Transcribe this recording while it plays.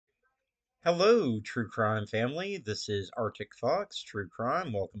Hello, True Crime family. This is Arctic Fox, True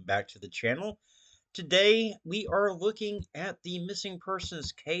Crime. Welcome back to the channel. Today, we are looking at the missing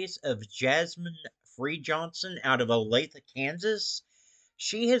persons case of Jazmine Free-Johnson out of Olathe, Kansas.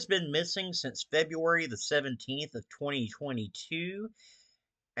 She has been missing since February the 17th of 2022.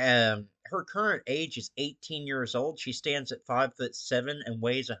 Her current age is 18 years old. She stands at 5'7" and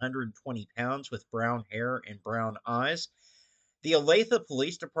weighs 120 pounds with brown hair and brown eyes. The Olathe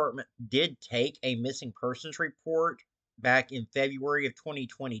Police Department did take a missing persons report back in February of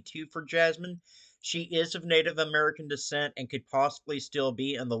 2022 for Jazmine. She is of Native American descent and could possibly still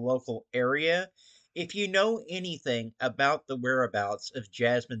be in the local area. If you know anything about the whereabouts of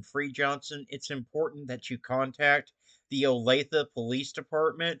Jazmine Free-Johnson, it's important that you contact the Olathe Police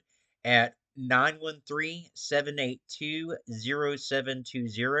Department at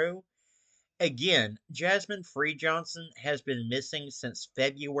 913-782-0720. Again, Jazmine Free-Johnson has been missing since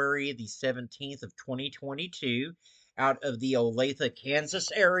February the 17th of 2022 out of the Olathe,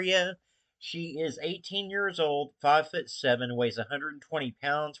 Kansas area. She is 18 years old, 5'7", weighs 120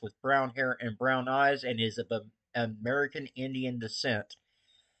 pounds with brown hair and brown eyes, and is of American Indian descent.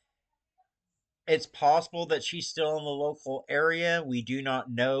 It's possible that she's still in the local area. We do not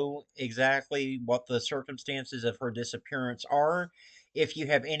know exactly what the circumstances of her disappearance are. If you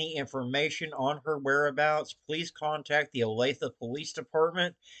have any information on her whereabouts, please contact the Olathe Police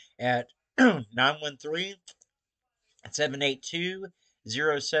Department at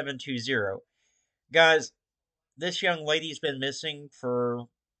 913-782-0720. Guys, this young lady's been missing for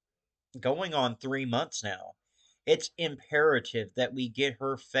going on 3 months now. It's imperative that we get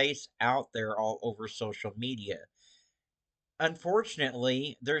her face out there all over social media.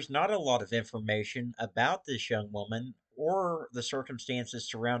 Unfortunately, there's not a lot of information about this young woman or the circumstances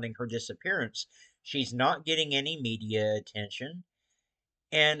surrounding her disappearance. She's not getting any media attention.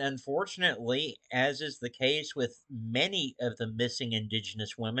 And unfortunately, as is the case with many of the missing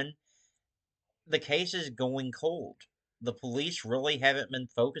Indigenous women, the case is going cold. The police really haven't been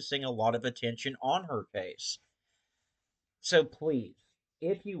focusing a lot of attention on her case. So please,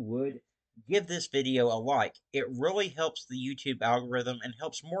 if you would, give this video a like. It really helps the YouTube algorithm and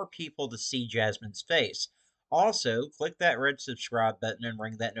helps more people to see Jazmine's face. Also, click that red subscribe button and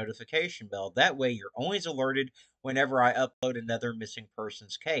ring that notification bell. That way you're always alerted whenever I upload another missing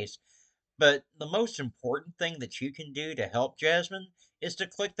persons case. But the most important thing that you can do to help Jazmine is to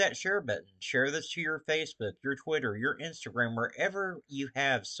click that share button. Share this to your Facebook, your Twitter, your Instagram, wherever you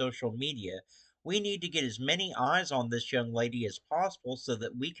have social media. We need to get as many eyes on this young lady as possible so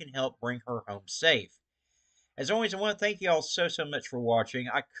that we can help bring her home safe. As always, I want to thank you all so much for watching.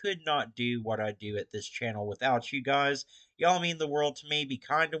 I could not do what I do at this channel without you guys. Y'all mean the world to me. Be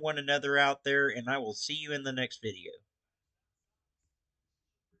kind to one another out there, and I will see you in the next video.